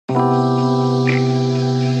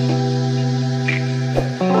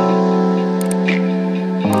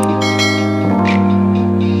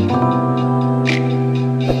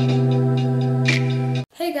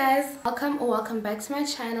welcome back to my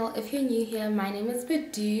channel. If you're new here, my name is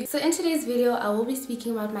Badu. So in today's video I will be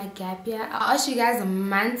speaking about my gap year. I asked you guys a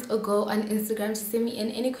month ago on Instagram to send me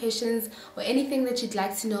in any questions or anything that you'd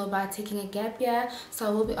like to know about taking a gap year, so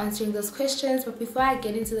I will be answering those questions. But before I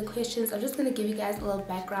get into the questions, I'm just going to give you guys a little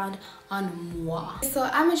background on moi. So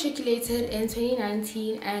I matriculated in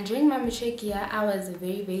 2019, and during my matric year I was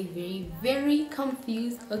very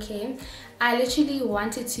confused. Okay, I literally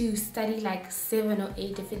wanted to study like 7 or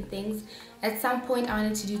 8 different things. At some point I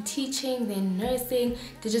wanted to do teaching, then nursing,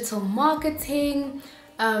 digital marketing,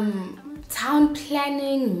 town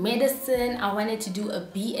planning, medicine. I wanted to do a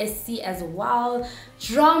BSc as well,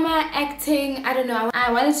 drama, acting, I don't know.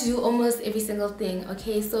 I wanted to do almost every single thing.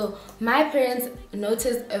 Okay, so my parents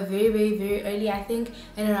noticed a very early, I think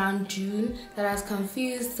in around June, that I was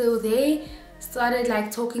confused. So they started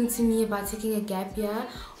like talking to me about taking a gap year,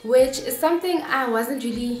 which is something I wasn't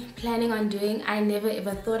really planning on doing. I never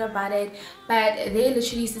ever thought about it, but they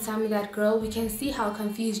literally used to tell me that, girl, we can see how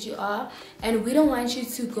confused you are and we don't want you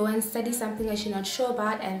to go and study something that you're not sure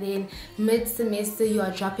about and then mid-semester you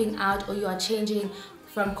are dropping out or you are changing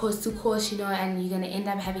from course to course, you know, and you're gonna end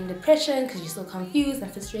up having depression because you're so confused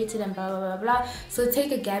and frustrated and blah. So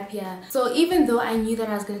take a gap year. So even though I knew that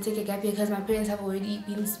I was gonna take a gap year because my parents have already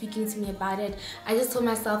been speaking to me about it, I just told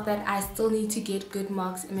myself that I still need to get good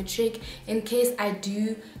marks in matric in case I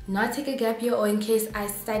do not take a gap year or in case I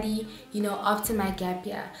study, you know, after my gap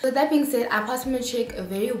year. So that being said, I passed my matric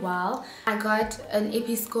very well. I got an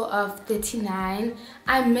AP score of 39.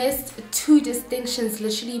 I missed 2 distinctions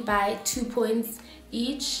literally by 2 points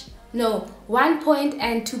each. No, 1 point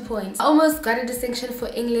and 2 points. I almost got a distinction for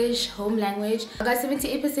English home language. I got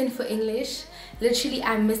 78% for English. Literally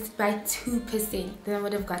I missed it by 2%. Then I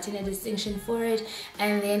would have gotten a distinction for it.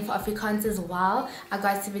 And then for Afrikaans as well, I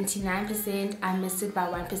got 79%. I missed it by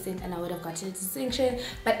 1% and I would have gotten a distinction.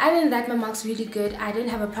 But other than that, my marks really good. I didn't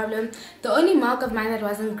have a problem. The only mark of mine that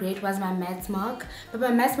wasn't great was my maths mark, but my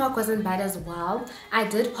maths mark wasn't bad as well. I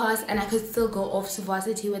did pass and I could still go off to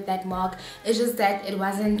varsity with that mark. It's just that it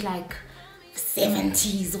wasn't like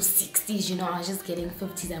 70s or 60s, you know. I was just getting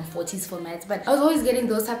 50s and 40s for maths, but I was always getting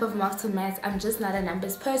those type of marks for maths. I'm just not a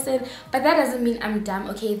numbers person, but that doesn't mean I'm dumb.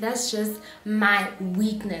 Okay, that's just my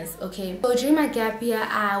weakness. Okay, so during my gap year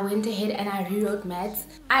I went ahead and I rewrote maths.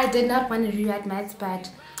 I did not want to rewrite maths,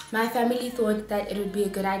 but my family thought that it would be a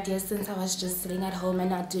good idea since I was just sitting at home and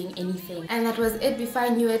not doing anything, and that was it. Before I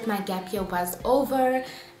knew it, my gap year was over.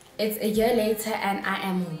 It's a year later and I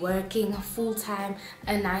am working full-time,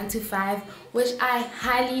 a 9 to 5, which I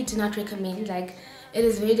highly do not recommend. Like, it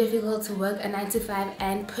is very difficult to work a 9 to 5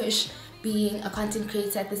 and push being a content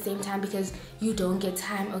creator at the same time because you don't get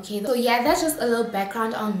time. Okay, so yeah, that's just a little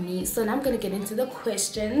background on me. So now I'm gonna get into the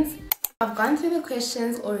questions. I've gone through the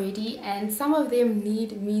questions already and some of them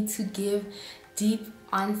need me to give deep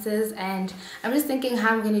answers, and I'm just thinking how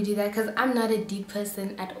I'm gonna do that because I'm not a deep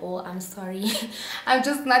person at all. I'm sorry. I'm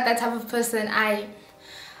just not that type of person. I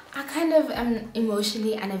kind of am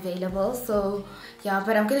emotionally unavailable, so yeah,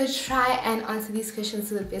 but I'm gonna try and answer these questions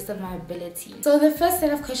to the best of my ability. So the first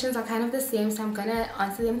set of questions are kind of the same, so I'm gonna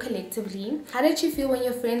answer them collectively. How did you feel when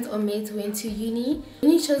your friends or mates went to uni?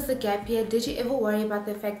 When you chose the gap year, did you ever worry about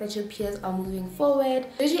the fact that your peers are moving forward?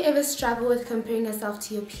 Did you ever struggle with comparing yourself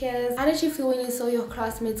to your peers? How did you feel when you saw your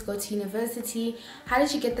classmates go to university? How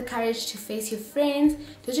did you get the courage to face your friends?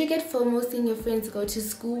 Did you get FOMO seeing your friends go to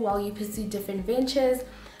school while you pursue different ventures?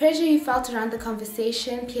 Pressure you felt around the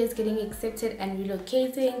conversation, peers getting accepted and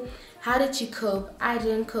relocating? How did you cope? I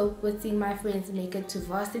didn't cope with seeing my friends make it to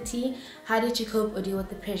varsity. How did you cope or deal with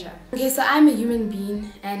the pressure? Okay, so I'm a human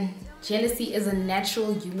being and jealousy is a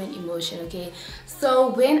natural human emotion. Okay, so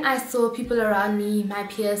when I saw people around me, my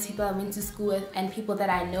peers, people I went to school with, and people that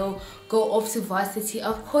I know go off to varsity,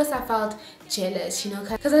 of course I felt jealous, you know,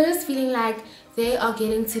 because I was just feeling like they are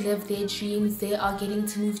getting to live their dreams, they are getting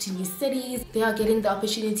to move to new cities, they are getting the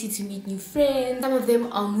opportunity to meet new friends, some of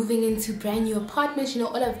them are moving into brand new apartments, you know,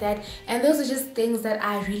 all of that. And those are just things that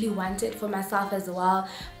I really wanted for myself as well,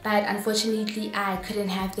 but unfortunately I couldn't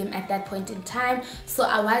have them at that point in time. So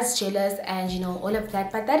I was jealous and, you know, all of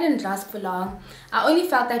that, but that didn't last for long. I only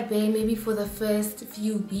felt that way maybe for the first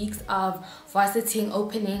few weeks of varsity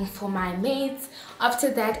opening for my mates. After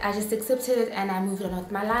that I just accepted it and I moved on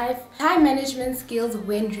with my life. Time management skills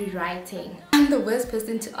when rewriting. I'm the worst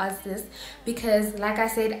person to ask this because, like I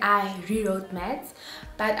said, I rewrote maths,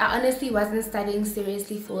 but I honestly wasn't studying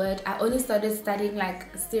seriously for it. I only started studying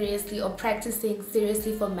like seriously or practicing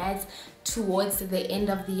seriously for maths towards the end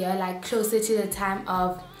of the year, like closer to the time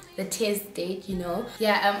of the test date, you know.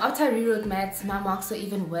 Yeah, after I rewrote maths, my marks were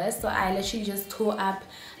even worse, so I literally just tore up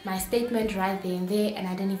my statement right there and there, and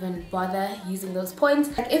I didn't even bother using those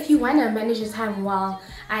points. Like, if you want to manage your time well,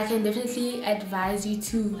 I can definitely advise you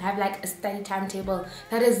to have like a study timetable.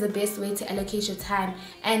 That is the best way to allocate your time,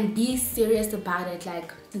 and be serious about it.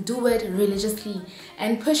 Like, do it religiously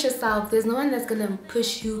and push yourself. There's no one that's gonna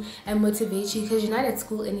push you and motivate you, because you're not at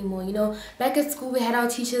school anymore, you know. Back at school, we had our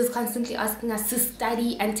teachers constantly asking us to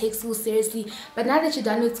study and take school seriously, but now that you're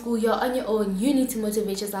done with school, you're on your own. You need to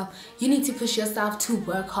motivate yourself, you need to push yourself to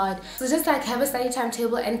work hard. So just like have a study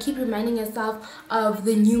timetable and keep reminding yourself of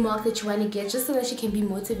the new mark that you want to get, just so that you can be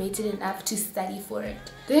motivated enough to study for it.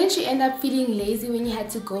 Didn't you end up feeling lazy when you had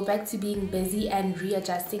to go back to being busy and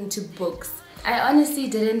readjusting to books? I honestly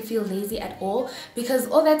didn't feel lazy at all, because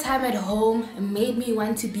all that time at home made me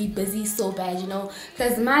want to be busy so bad, you know,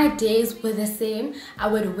 because my days were the same. I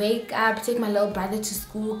would wake up, take my little brother to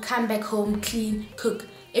school, come back home, clean, cook,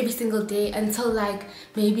 every single day until like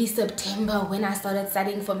maybe September, when I started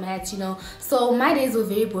studying for maths, you know. So my days were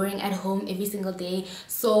very boring at home every single day.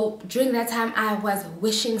 So during that time, I was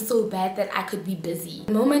wishing so bad that I could be busy.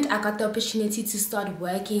 The moment I got the opportunity to start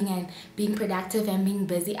working and being productive and being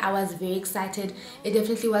busy, I was very excited. It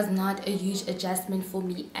definitely was not a huge adjustment for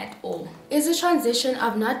me at all. Is the transition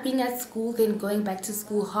of not being at school then going back to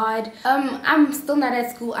school hard? I'm still not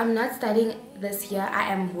at school. I'm not studying this year. I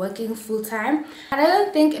am working full-time, and I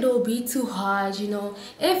don't think it will be too hard, you know.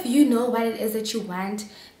 If you know what it is that you want,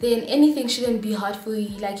 then anything shouldn't be hard for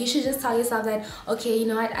you. Like, you should just tell yourself that, okay, you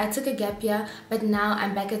know what, I took a gap year, but now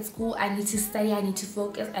I'm back at school, I need to study, I need to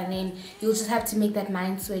focus, and then you'll just have to make that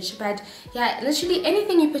mind switch. But yeah, literally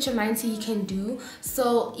anything you put your mind to, you can do.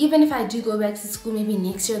 So even if I do go back to school maybe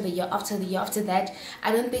next year, the year after that,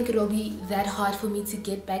 I don't think it'll be that hard for me to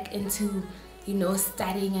get back into, you know,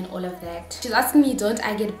 studying and all of that. She's asking me, don't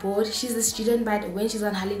I get bored? She's a student, but when she's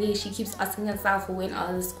on holiday, she keeps asking herself when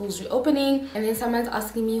are the schools reopening. And then someone's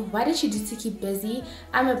asking me, what did you do to keep busy?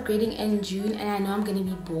 I'm upgrading in June and I know I'm gonna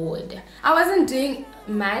be bored. I wasn't doing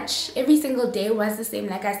much. Every single day was the same.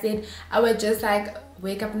 Like I said, I would just like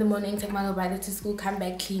wake up in the morning, take my little brother to school, come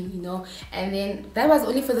back, clean, you know. And then that was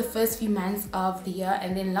only for the first few months of the year,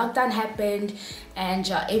 and then lockdown happened and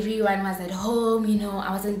everyone was at home, you know. I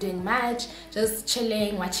wasn't doing much, just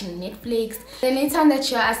chilling, watching Netflix. Then later on that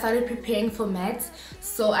year, I started preparing for maths,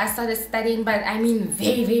 so I started studying, but I mean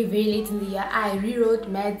very late in the year. I rewrote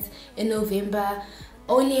maths in November.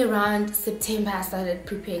 Only around September I started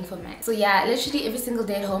preparing for maths. So yeah, literally every single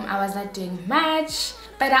day at home, I was not doing much,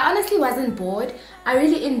 but I honestly wasn't bored. I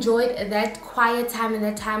really enjoyed that quiet time and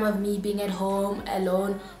that time of me being at home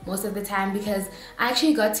alone most of the time, because I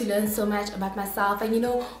actually got to learn so much about myself. And you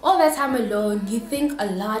know, all that time alone, you think a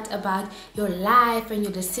lot about your life and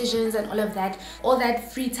your decisions and all of that. All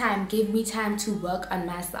that free time gave me time to work on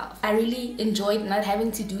myself. I really enjoyed not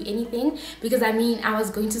having to do anything, because I mean, I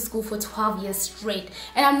was going to school for 12 years straight,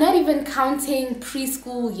 and I'm not even counting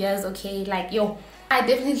preschool years, okay? Like, yo, I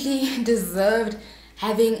definitely deserved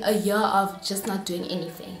having a year of just not doing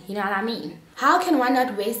anything, you know what I mean? How can one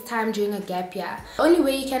not waste time during a gap year? The only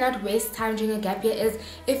way you cannot waste time during a gap year is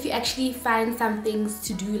if you actually find some things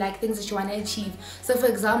to do, like things that you want to achieve. So for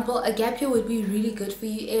example, a gap year would be really good for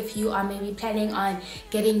you if you are maybe planning on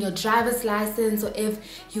getting your driver's license, or if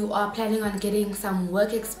you are planning on getting some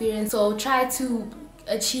work experience. So try to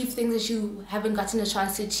achieve things that you haven't gotten a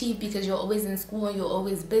chance to achieve because you're always in school and you're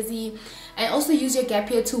always busy. And also use your gap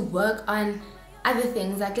year to work on other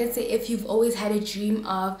things. Like, let's say if you've always had a dream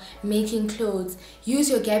of making clothes, use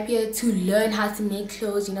your gap year to learn how to make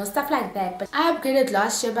clothes, you know, stuff like that. But I upgraded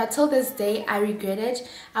last year, but till this day I regret it.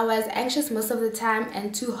 I was anxious most of the time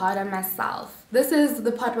and too hard on myself. This is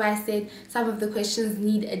the part where I said some of the questions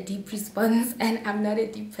need a deep response, and I'm not a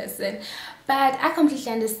deep person. But I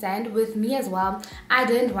completely understand. With me as well, I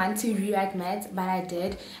didn't want to rewrite maths, but I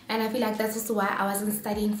did. And I feel like that's also why I wasn't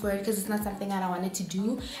studying for it, because it's not something that I wanted to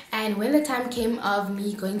do. And when the time came of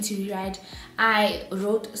me going to rewrite, I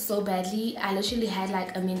wrote so badly. I literally had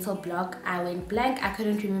like a mental block. I went blank. I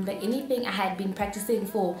couldn't remember anything I had been practicing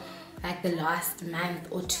for like the last month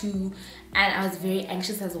or two, and I was very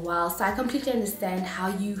anxious as well. So I completely understand how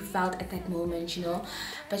you felt at that moment, you know.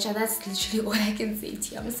 But yeah, that's literally all I can say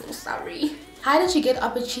to you. I'm so sorry. How did you get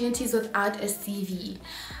opportunities without a CV?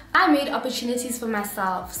 I made opportunities for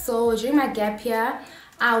myself. So during my gap year,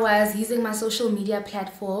 I was using my social media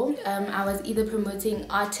platform. I was either promoting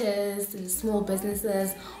artists, small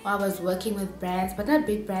businesses, or I was working with brands, but not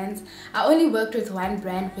big brands. I only worked with one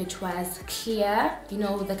brand, which was Clear, you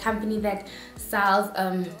know, the company that sells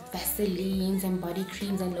Vaselines and body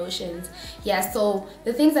creams and lotions. Yeah, so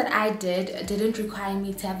the things that I didn't require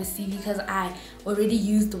me to have a CV because I already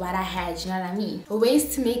used what I had, you know what I mean?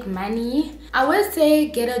 Ways to make money, I would say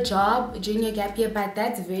get a job during your gap year, but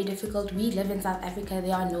that's very difficult. We live in South Africa,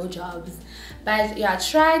 there are no jobs. But yeah,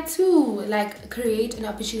 try to like create an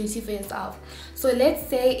opportunity for yourself. So let's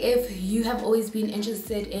say if you have always been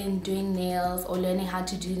interested in doing nails or learning how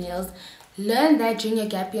to do nails, learn that during your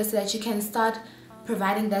gap year so that you can start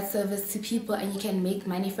providing that service to people and you can make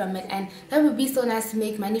money from it. And that would be so nice to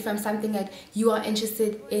make money from something that you are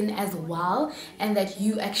interested in as well and that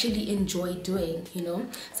you actually enjoy doing, you know.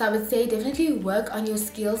 So I would say definitely work on your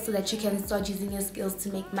skills so that you can start using your skills to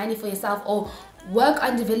make money for yourself, or work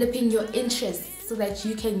on developing your interests so that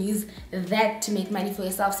you can use that to make money for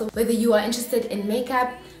yourself. So whether you are interested in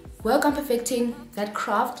makeup, work on perfecting that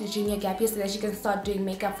craft during your gap year so that you can start doing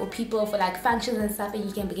makeup for people, for like functions and stuff, and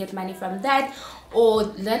you can get money from that. Or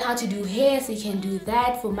learn how to do hair so you can do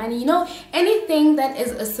that for money, you know. Anything that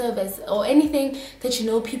is a service or anything that you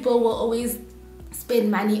know people will always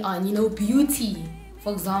spend money on, you know. Beauty,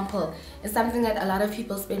 for example, is something that a lot of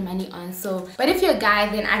people spend money on. So but if you're a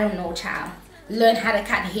guy, then I don't know, child, learn how to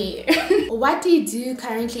cut hair. What do you do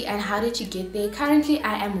currently and how did you get there? Currently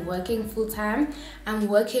I am working full-time. I'm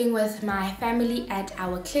working with my family at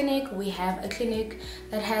our clinic. We have a clinic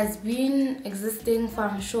that has been existing for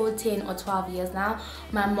I'm sure 10 or 12 years now.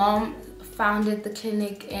 My mom founded the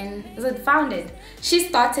clinic she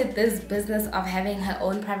started this business of having her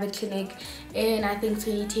own private clinic in I think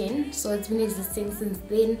 2010, so it's been existing since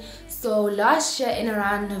then. So last year in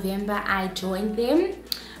around November I joined them.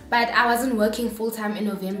 But I wasn't working full-time in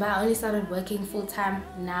November. I only started working full-time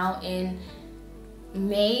now in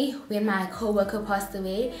May when my co-worker passed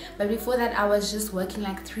away. But before that I was just working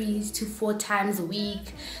like 3 to 4 times a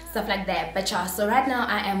week, stuff like that. But yeah, so right now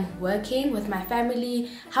I am working with my family.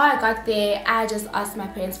 How I got there, I just asked my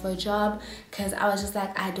parents for a job because I was just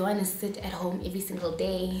like, I don't want to sit at home every single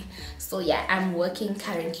day. So yeah, I'm working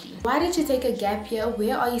currently. Why did you take a gap year?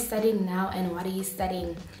 Where are you studying now and what are you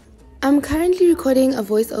studying? I'm currently recording a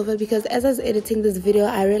voiceover because as I was editing this video,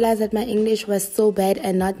 I realized that my English was so bad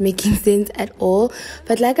and not making sense at all.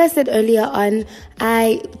 But like I said earlier on,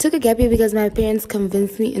 I took a gap year because my parents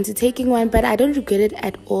convinced me into taking one, but I don't regret it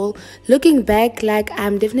at all. Looking back, like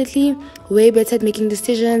I'm definitely way better at making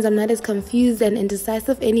decisions. I'm not as confused and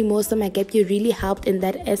indecisive anymore, so my gap year really helped in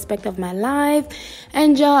that aspect of my life.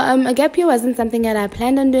 And yeah, a gap year wasn't something that I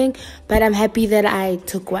planned on doing, but I'm happy that I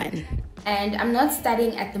took one. And I'm not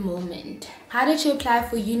studying at the moment. How did you apply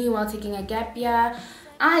for uni while taking a gap year?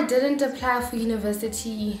 I didn't apply for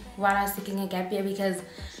university while I was taking a gap year because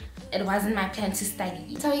it wasn't my plan to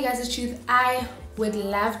study. To tell you guys the truth, I would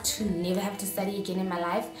love to never have to study again in my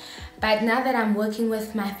life. But now that I'm working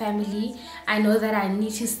with my family, I know that I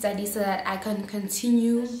need to study so that I can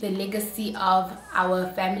continue the legacy of our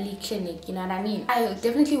family clinic, you know what I mean? I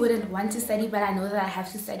definitely wouldn't want to study, but I know that I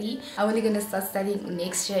have to study. I'm only going to start studying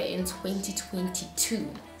next year in 2022.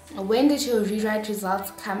 When did your rewrite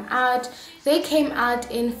results come out? They came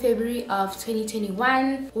out in February of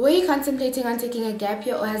 2021. Were you contemplating on taking a gap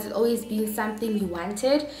year, or has it always been something you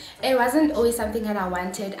wanted? It wasn't always something that I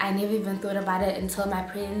wanted. I never even thought about it until my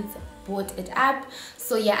parents brought it up.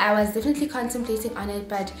 So yeah, I was definitely contemplating on it,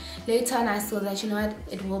 but later on I saw that, you know what,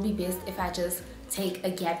 it will be best if I just take a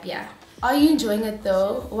gap year. Are you enjoying it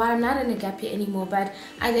though? Well, I'm not in a gap year anymore, but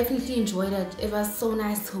I definitely enjoyed it. It was so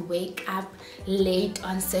nice to wake up late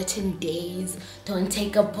on certain days, don't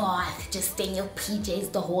take a bath, just stay in your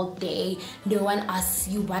PJs the whole day. No one asks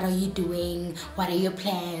you what are you doing, what are your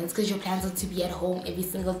plans, because your plans are to be at home every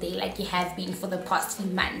single day like you have been for the past few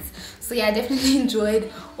months. So yeah, I definitely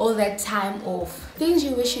enjoyed all that time off. Things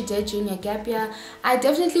you wish you did during your gap year. I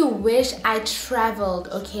definitely wish I traveled,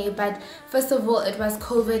 okay, but first of all it was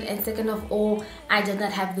COVID, and second of all I did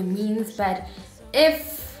not have the means. But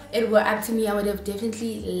if it were up to me, I would have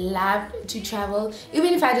definitely loved to travel,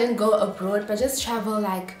 even if I didn't go abroad, but just travel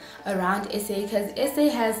like around SA, because SA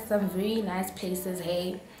has some very nice places,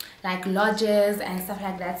 hey, like lodges and stuff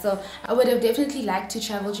like that. So I would have definitely liked to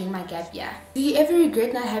travel during my gap year. Do you ever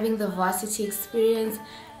regret not having the varsity experience?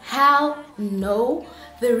 Hell no.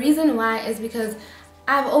 The reason why is because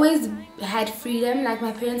I've always had freedom. Like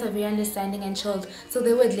my parents are very understanding and chilled, so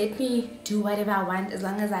they would let me do whatever I want as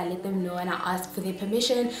long as I let them know and I ask for their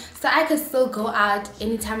permission. So I could still go out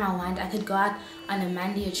anytime I want. I could go out on a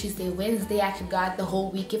Monday or Tuesday. Wednesday I could go out the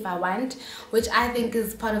whole week if I want, which I think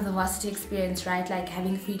is part of the varsity experience, right? Like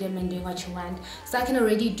having freedom and doing what you want. So I can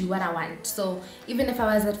already do what I want. So even if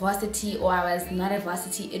I was at varsity or I was not at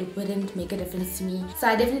varsity, it wouldn't make a difference to me. So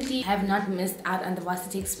I definitely have not missed out on the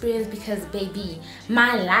varsity experience, because baby,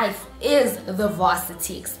 my life is the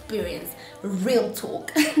varsity experience. Real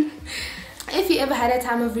talk. If you ever had a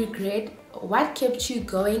time of regret, what kept you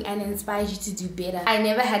going and inspired you to do better? I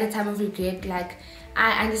never had a time of regret. Like,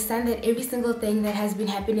 I understand that every single thing that has been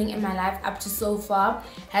happening in my life up to so far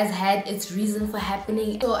has had its reason for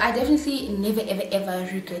happening. So I definitely never ever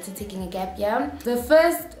regretted taking a gap year. The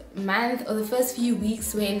first month or the first few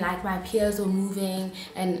weeks when like my peers were moving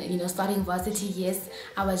and, you know, starting varsity, yes,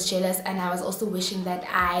 I was jealous, and I was also wishing that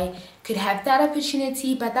I could have that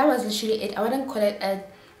opportunity, but that was literally it. I wouldn't call it a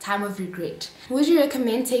time of regret. Would you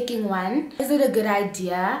recommend taking one? Is it a good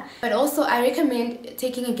idea? But also I recommend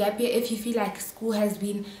taking a gap year if you feel like school has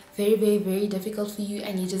been very difficult for you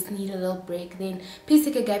and you just need a little break. Then please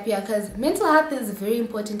take a gap year, because mental health is very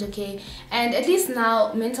important, okay? And at least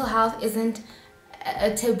now mental health isn't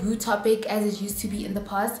a taboo topic as it used to be in the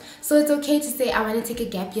past. So it's okay to say I want to take a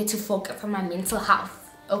gap year to focus on my mental health.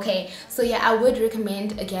 Okay, so yeah, I would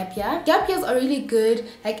recommend a gap year. Gap years are really good,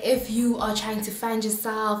 like if you are trying to find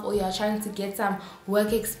yourself, or you're trying to get some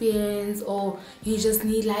work experience, or you just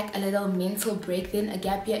need like a little mental break, then a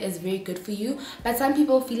gap year is very good for you. But some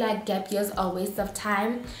people feel like gap years are a waste of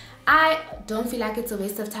time. I don't feel like it's a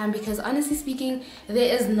waste of time, because honestly speaking,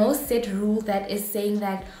 there is no set rule that is saying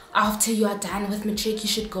that after you are done with matric you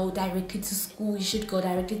should go directly to school, you should go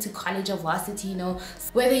directly to college or varsity, you know.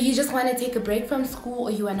 Whether you just want to take a break from school,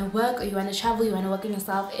 or you want to work, or you want to travel, you want to work on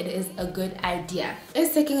yourself, it is a good idea.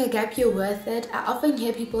 Is taking a gap year worth it? I often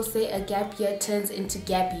hear people say a gap year turns into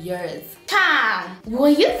gap years. Were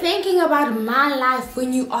you thinking about my life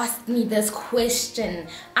when you asked me this question?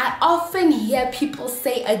 I often hear people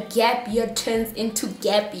say a gap year turns into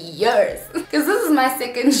gap years, because this is my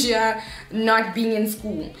second year not being in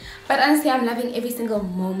school. But honestly, I'm loving every single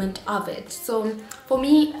moment of it. So for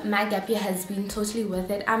me, my gap year has been totally worth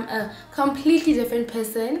it. I'm a completely different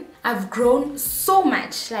person. I've grown so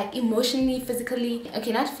much, like emotionally, physically.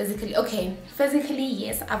 Okay, not physically. Okay, physically,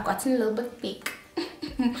 yes, I've gotten a little bit thick.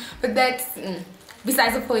 But that's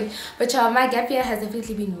besides the point. But my gap year has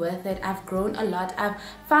definitely been worth it. I've grown a lot. I've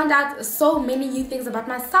found out so many new things about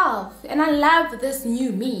myself, and I love this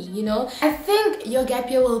new me, you know. I think your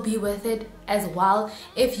gap year will be worth it as well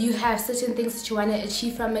if you have certain things that you want to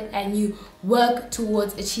achieve from it and you work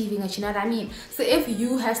towards achieving it, you know what I mean? So if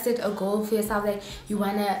you have set a goal for yourself, like you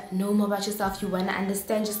want to know more about yourself, you want to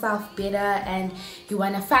understand yourself better, and you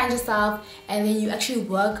want to find yourself, and then you actually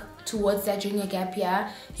work towards that during your gap year,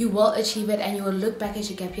 you will achieve it, and you will look back at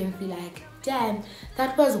your gap year and feel like, damn,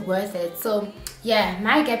 that was worth it. So yeah,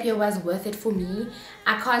 my gap year was worth it for me.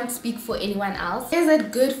 I can't speak for anyone else. Is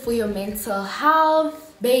it good for your mental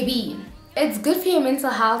health? Baby, it's good for your mental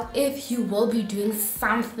health if you will be doing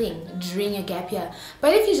something during your gap year.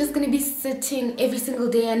 But if you're just going to be sitting every single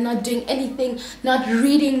day and not doing anything, not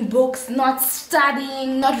reading books, not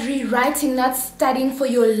studying, not rewriting, not studying for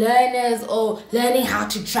your learners or learning how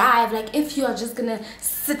to drive, like if you are just going to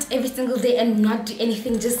sit every single day and not do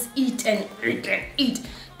anything, just eat and eat and eat,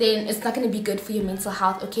 then it's not going to be good for your mental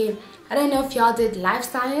health, okay? I don't know if y'all did life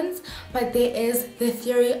science, but there is the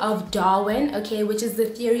theory of Darwin, okay, which is the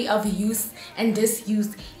theory of use and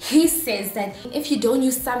disuse. He says that if you don't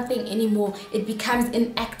use something anymore, it becomes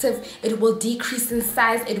inactive, it will decrease in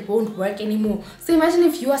size, it won't work anymore. So imagine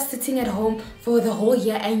if you are sitting at home for the whole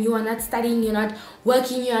year and you are not studying, you're not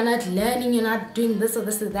working, you're not learning, you're not doing this or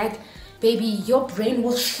this or that, baby, your brain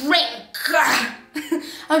will shrink.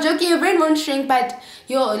 I'm joking, your brain won't shrink, but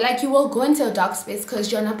you will go into a dark space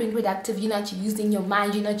because you're not being productive, you're not using your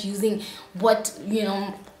mind, you're not using what, you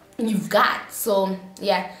know, you've got. So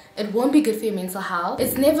yeah, it won't be good for your mental health.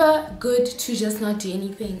 It's never good to just not do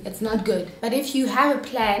anything. It's not good. But if you have a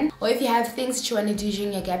plan, or if you have things that you want to do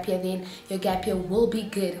during your gap year, then your gap year will be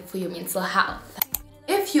good for your mental health.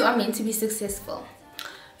 If you are meant to be successful,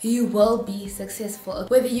 you will be successful.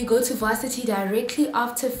 Whether you go to varsity directly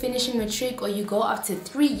after finishing matric, or you go after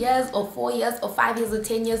 3 years or 4 years or 5 years or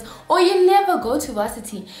 10 years, or you never go to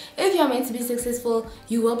varsity, if you're meant to be successful,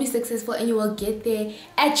 you will be successful, and you will get there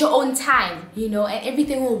at your own time, you know, and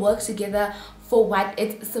everything will work together for what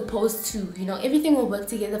it's supposed to, you know, everything will work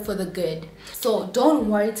together for the good. So don't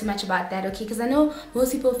worry too much about that, okay? Because I know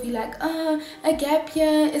most people feel like, a gap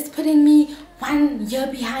year is putting me 1 year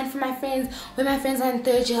behind from my friends. When my friends are in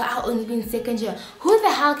 3rd year, I'll only be in 2nd year. Who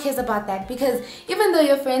the hell cares about that? Because even though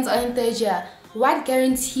your friends are in 3rd year, what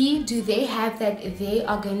guarantee do they have that they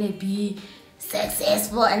are going to be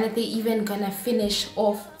successful and that they're even gonna finish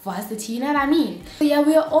off varsity, you know what I mean? So yeah,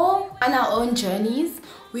 we are all on our own journeys.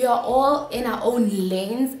 We are all in our own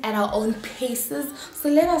lanes at our own paces. So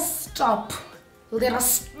let us stop. Let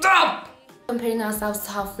us stop comparing ourselves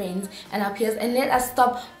to our friends and our peers, and let us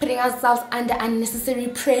stop putting ourselves under unnecessary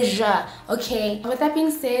pressure, okay? With that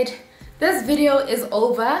being said, this video is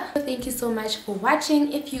over. Thank you so much for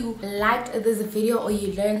watching. If you liked this video or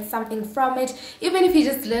you learned something from it, even if you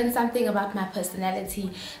just learned something about my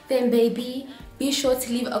personality, then baby, be sure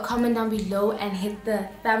to leave a comment down below and hit the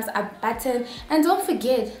thumbs up button. And don't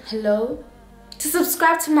forget, hello, to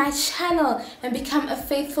subscribe to my channel and become a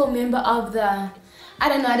faithful member of the, I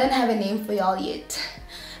don't know, I don't have a name for y'all yet.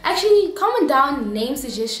 Actually, comment down name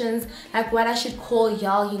suggestions, like what I should call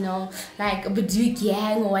y'all, you know, like a Badoo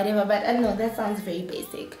gang or whatever, but I don't know, that sounds very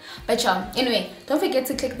basic. But y'all, anyway, don't forget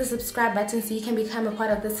to click the subscribe button so you can become a part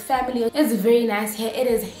of this family. It's very nice here. It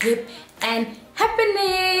is hip and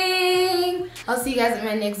happening. I'll see you guys in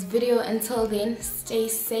my next video. Until then, stay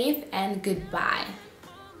safe and goodbye.